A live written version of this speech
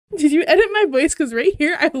Did you edit my voice? Because right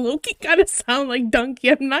here, I low-key gotta sound like Donkey.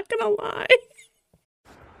 I'm not gonna lie.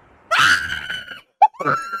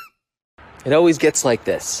 It always gets like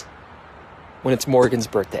this when it's Morgan's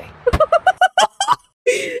birthday. I'm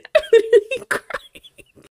literally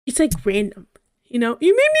crying. It's like random, you know?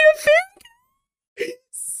 You made me a thing.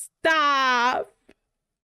 Stop.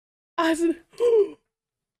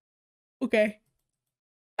 Okay.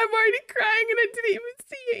 I'm already crying and I didn't even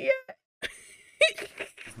see it yet.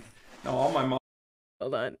 No, all my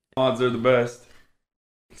Hold on. mods are the best.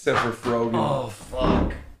 Except for Frogan. Oh,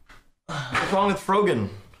 fuck. What's wrong with Frogan?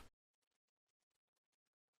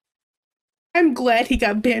 I'm glad he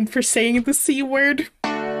got banned for saying the C word.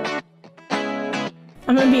 I'm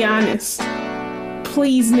gonna be honest.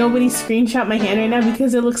 Please, nobody screenshot my hand right now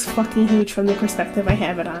because it looks fucking huge from the perspective I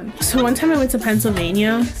have it on. So one time I went to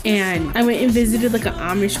Pennsylvania and I went and visited like an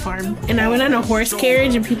Amish farm. And I went on a horse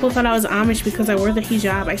carriage and people thought I was Amish because I wore the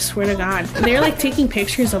hijab, I swear to God. And they were like taking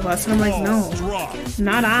pictures of us and I'm like, no,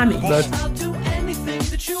 not Amish.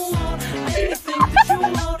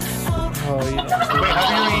 Oh, yeah. Wait,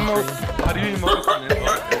 how do you emote on it?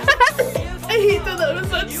 I hate that that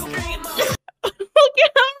was on screen. Look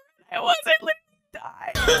at how I was, I literally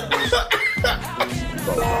died.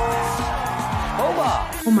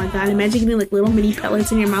 Oh my god, imagine getting like little mini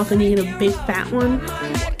pellets in your mouth and you get a big fat one.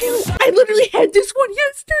 I literally had this one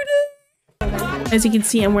yesterday. As you can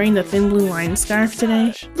see, I'm wearing the thin blue line scarf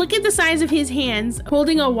today. Look at the size of his hands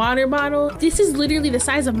holding a water bottle. This is literally the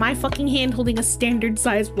size of my fucking hand holding a standard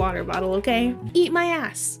sized water bottle, okay? Eat my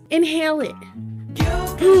ass. Inhale it.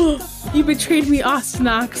 You betrayed me,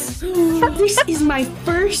 Ostonox. This is my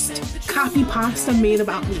first copy pasta made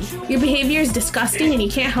about me. Your behavior is disgusting and you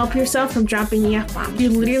can't help yourself from dropping the F-bomb. You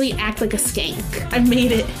literally act like a skank. I've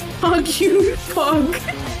made it. Hug you, punk.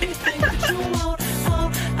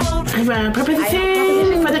 I'm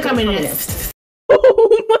preparing for the communists.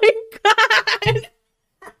 Oh my god!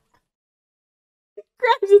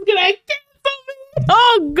 Crabs is gonna cancel me!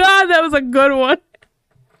 Oh god, that was a good one.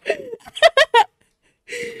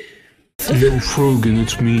 Yo, Frogan,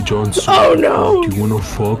 it's me, Johnson. Oh no! Do you wanna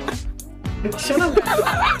fuck? Shut up.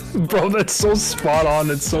 Bro, that's so spot on.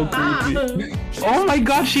 It's so creepy. Oh my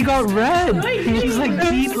god, she got red. She's like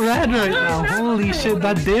beat red right now. Holy shit,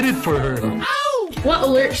 that did it for her. What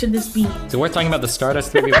alert should this be? So we're talking about the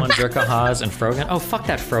Stardust 3v1, Jerka Haas, and Frogan. Oh, fuck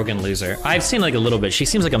that Frogan loser. I've seen like a little bit. She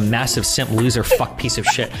seems like a massive simp loser fuck piece of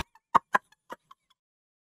shit.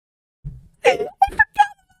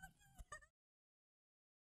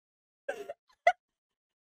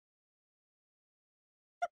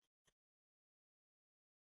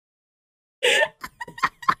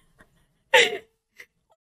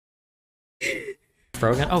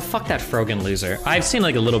 Frogan? Oh, fuck that Frogan loser. I've seen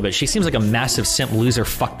like a little bit. She seems like a massive simp loser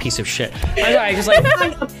fuck piece of shit. I just like I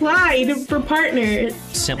applied for partners.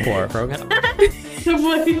 simp whore, Frogan.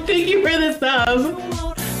 Thank you for the sub.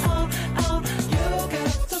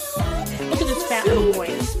 Look at this fat little boy.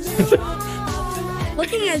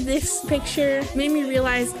 Looking at this picture made me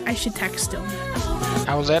realize I should text him.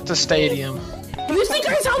 I was at the stadium. You think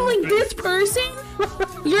I sound like this person?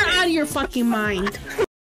 You're out of your fucking mind.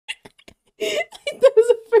 That was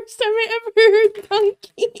the first time I ever heard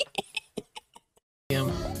donkey.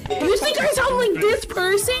 You think I sound like this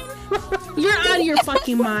person? You're out of your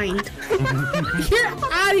fucking mind. You're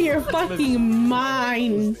out of your fucking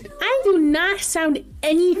mind. I do not sound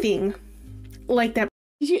anything like that.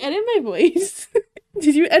 Did you edit my voice?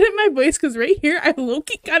 Did you edit my voice? Because right here, I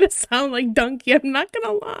low-key gotta sound like donkey. I'm not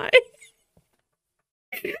gonna lie.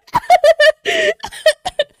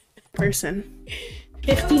 Person.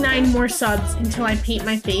 59 more subs until I paint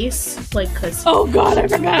my face, like, cause— oh god, I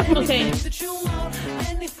forgot! Okay.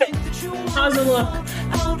 How's it look?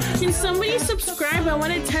 Can somebody subscribe? I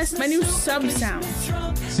want to test my new sub sounds.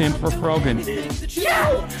 Simp for Frogan.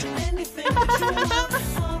 Yeah!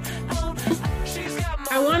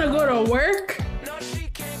 I want to go to work.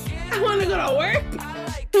 I want to go to work.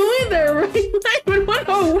 Doing the right life and want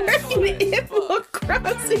to work in Animal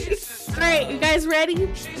Crossing. Alright, you guys ready?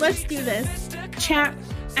 Let's do this. Chat,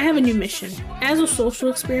 I have a new mission. As a social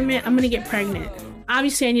experiment, I'm gonna get pregnant.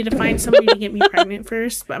 Obviously, I need to find somebody to get me pregnant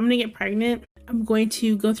first, but I'm gonna get pregnant. I'm going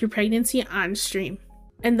to go through pregnancy on stream,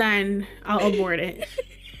 and then I'll abort it.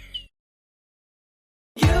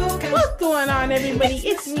 What's going on, everybody?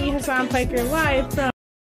 It's me, Hassan Piker, live from...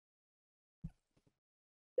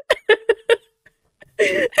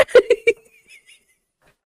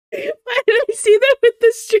 Why did I see that with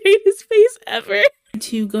the straightest face ever?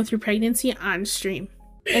 To go through pregnancy on stream,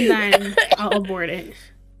 and then I'll abort it.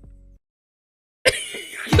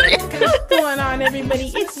 What's going on,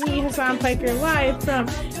 everybody? It's me, Hassan Piker, live from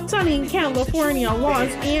sunny California,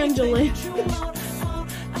 Los Angeles.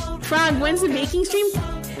 Frog, when's the baking stream?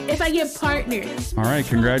 If I get partnered. All right,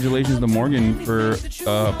 congratulations to Morgan for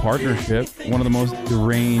partnership. One of the most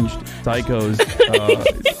deranged psychos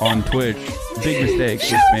on Twitch. Big mistake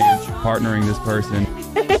just made partnering this person.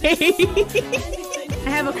 I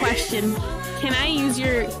have a question. Can I use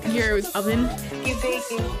your oven? You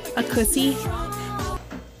baking? A cussy?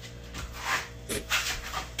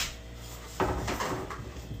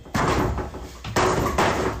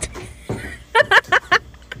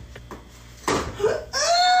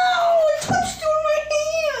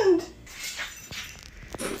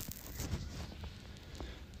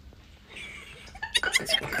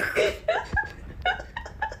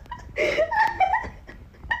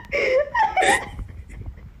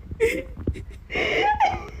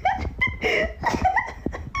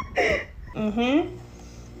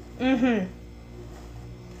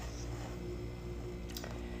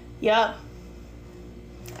 Yup.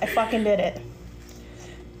 I fucking did it.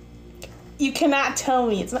 You cannot tell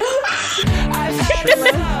me it's not.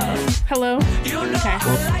 Hello? Okay.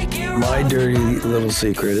 My dirty little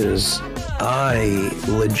secret is I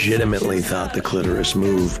legitimately thought the clitoris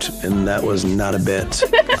moved, and that was not a bit.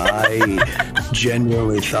 I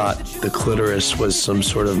genuinely thought the clitoris was some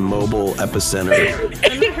sort of mobile epicenter.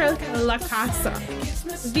 La Casa.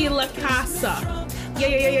 The La Casa.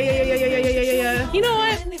 Yeah. You know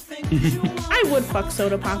what? I would fuck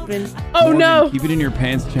Soda Poppin'. Oh Morgan, no! Keep it in your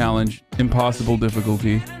pants challenge. Impossible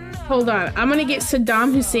difficulty. Hold on. I'm gonna get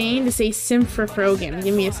Saddam Hussein to say sim for Frogan.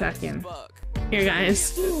 Give me a second. Here,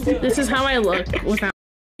 guys. This is how I look without.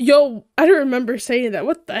 Yo, I don't remember saying that.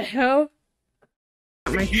 What the hell?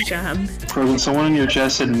 My job. Frogan, someone in your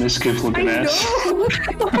chat said misgift looking ass.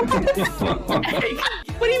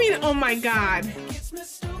 What do you mean, oh my god?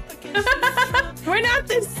 We're not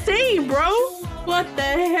the same, bro. What the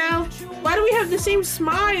hell? Why do we have the same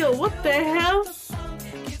smile? What the hell?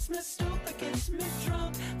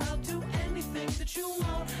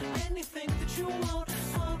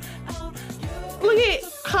 Look at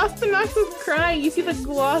Ostonox is crying. You see the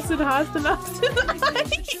gloss in Ostonox's eye.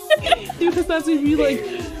 Dude, Ostonox would be like,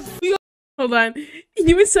 hold on.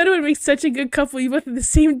 You and Soda would make such a good couple. You both have the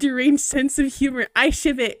same deranged sense of humor. I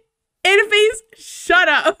ship it. Interface, shut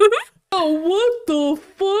up. Oh, what the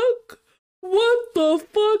fuck? What the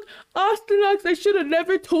fuck? Ostonox, I should have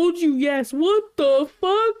never told you yes. What the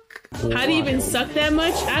fuck? How do you even suck that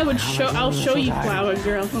much? I'll show you, flower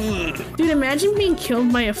girl. Dude, imagine being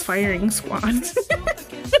killed by a firing squad.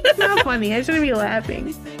 It's not funny. I shouldn't be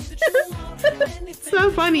laughing. It's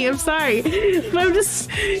not funny. I'm sorry. But I'm just...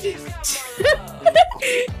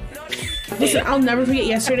 Listen, I'll never forget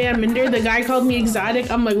yesterday on Minder, the guy called me exotic.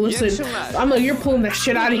 I'm like, listen, you're pulling that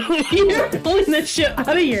shit out of here. You're pulling that shit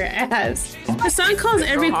out of your ass. The song calls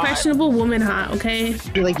every questionable woman hot, okay?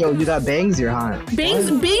 You're like, yo, you got bangs, you're hot. Bangs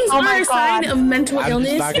are a sign of mental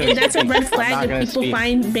illness, and that's a red flag if people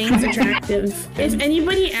find bangs attractive. If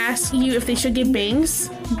anybody asks you if they should get bangs,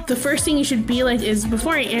 the first thing you should be like is,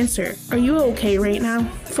 before I answer, are you okay right now?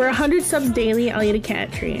 For 100 subs daily, I'll eat a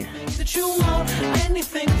cat tree. We've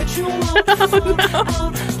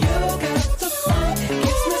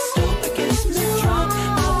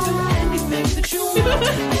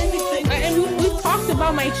talked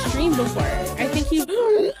about my stream before. I think you.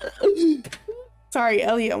 Sorry,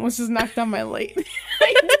 Elliot almost just knocked on my light.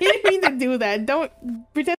 I didn't mean to do that. Don't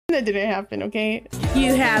pretend that didn't happen, okay?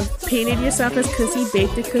 You have painted yourself as cussy,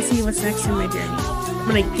 baked a cussy. What's next in my journey? I'm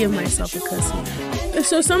gonna give myself a cussy.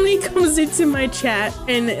 So somebody comes into my chat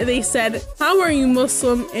and they said, "How are you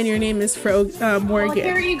Muslim?" And your name is Morgan. Well,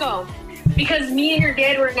 there you go. Because me and your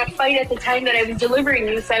dad were in a fight at the time that I was delivering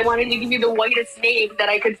you, so I wanted to give you the whitest name that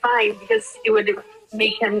I could find because it would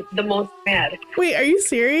make him the most mad. Wait, are you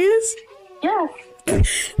serious? Yes.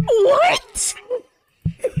 What?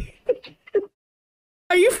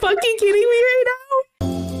 Are you fucking kidding me right now?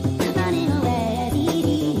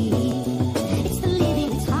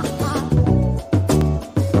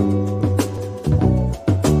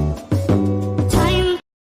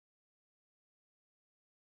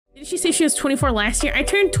 Did she say she was 24 last year? I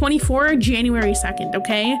turned 24 January 2nd,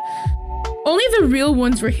 okay? Only the real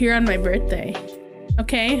ones were here on my birthday,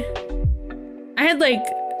 okay? I had like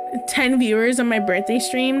 10 viewers on my birthday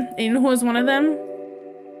stream, and you know who was one of them?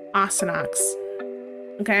 Ostonox.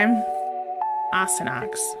 Okay?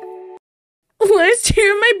 Ostonox. Last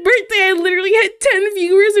year on my birthday, I literally had 10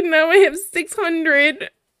 viewers, and now I have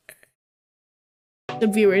 600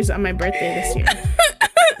 viewers on my birthday this year.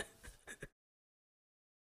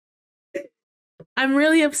 I'm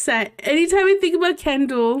really upset. Anytime I think about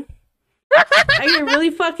Kendall, I get really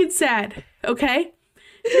fucking sad, okay?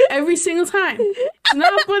 Every single time. It's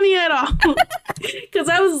not funny at all. Because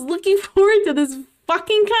I was looking forward to this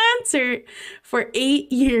fucking concert for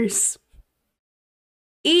 8 years.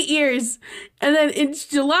 8 years. And then in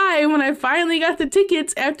July, when I finally got the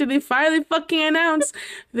tickets after they finally fucking announced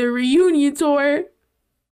the reunion tour,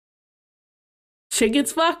 shit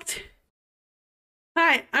gets fucked.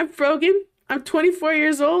 Hi, I'm Frogan. I'm 24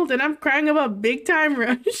 years old and I'm crying about Big Time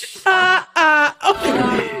Rush.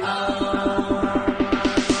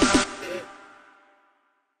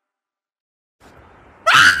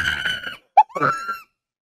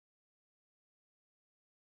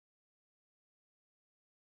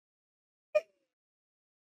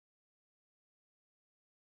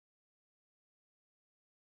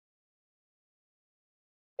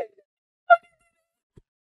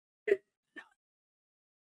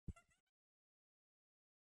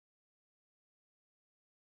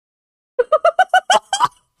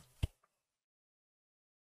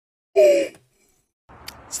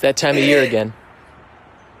 It's that time of year again.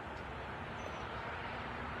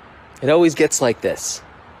 It always gets like this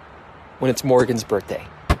when it's Morgan's birthday.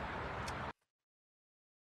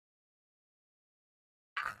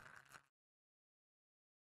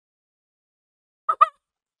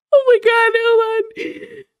 Oh my god,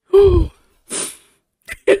 hold on.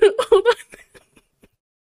 Hold on.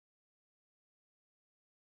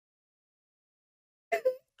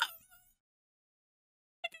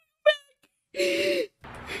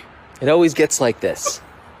 It always gets like this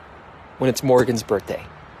when it's Morgan's birthday.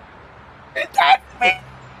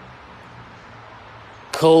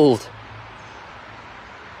 Cold.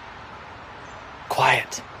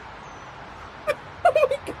 Quiet.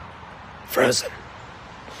 Frozen.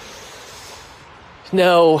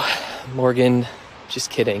 No, Morgan, just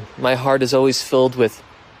kidding. My heart is always filled with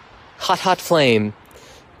hot, hot flame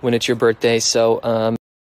when it's your birthday, so,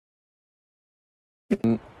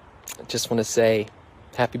 just want to say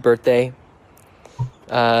happy birthday.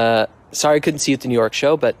 Sorry I couldn't see you at the New York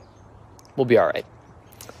show, but we'll be all right.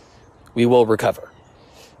 We will recover.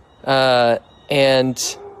 I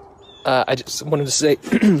just wanted to say,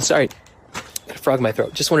 sorry, got a frog in my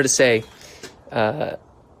throat. Just wanted to say,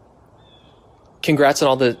 congrats on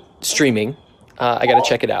all the streaming. I got to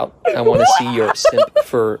check it out. I want to see your simp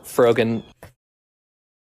for Frogan.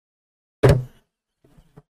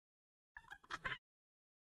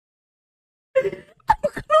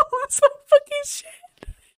 Some fucking shit.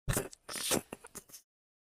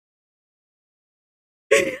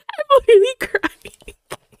 I'm literally crying.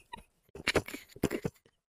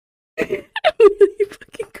 I'm really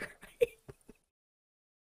fucking crying.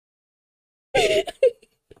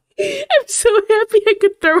 I'm so happy I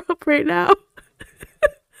could throw up right now.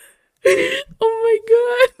 Oh my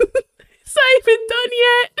god. It's not even done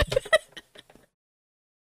yet.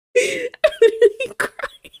 I'm literally crying.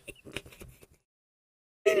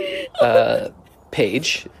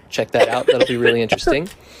 Page. Check that out. That'll be really interesting.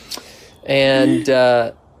 And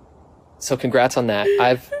so congrats on that.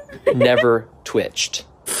 I've never Twitched,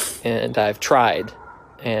 and I've tried,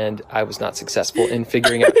 and I was not successful in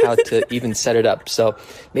figuring out how to even set it up. So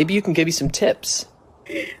maybe you can give me some tips.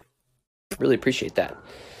 Really appreciate that.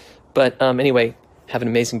 But anyway, have an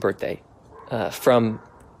amazing birthday from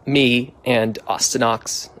me and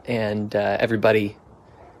Ostonox and everybody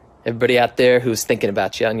out there who's thinking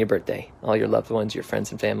about you on your birthday, all your loved ones, your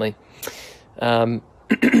friends and family.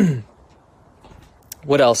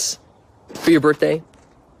 What else? For your birthday,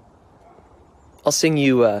 I'll sing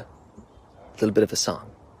you a little bit of a song.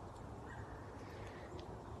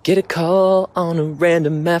 Get a call on a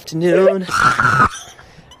random afternoon. I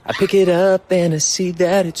pick it up and I see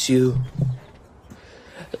that it's you.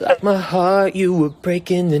 Like my heart, you were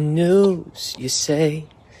breaking the news. You say,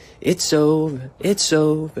 it's over, it's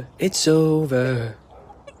over, it's over.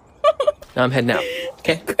 Now I'm heading out,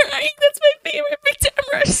 okay? Crying, that's my favorite Big Time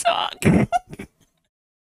Rush song.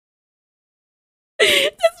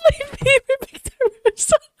 That's my favorite Big Time Rush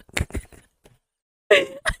song.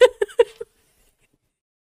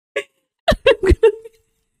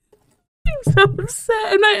 I'm so upset.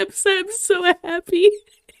 I'm not upset, I'm so happy.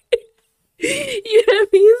 You have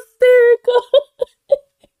me hysterical.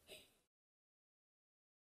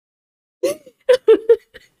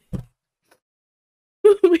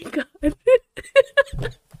 Oh my god.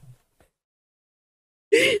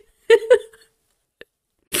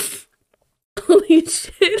 Holy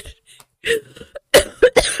shit.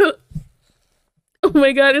 Oh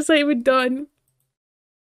my god, it's not even done.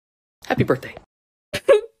 Happy birthday.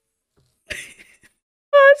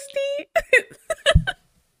 Asti.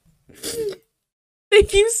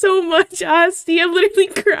 Thank you so much, Asti. I'm literally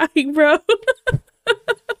crying, bro.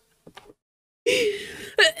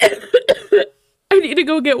 I need to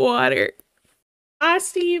go get water.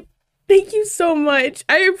 Asti, thank you so much.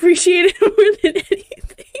 I appreciate it more than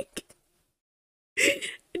anything.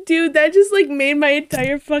 Dude, that just like made my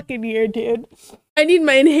entire fucking year, dude. I need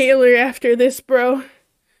my inhaler after this, bro.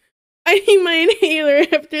 I need my inhaler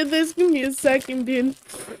after this. Give me a second, dude.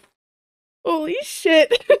 Holy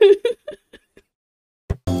shit.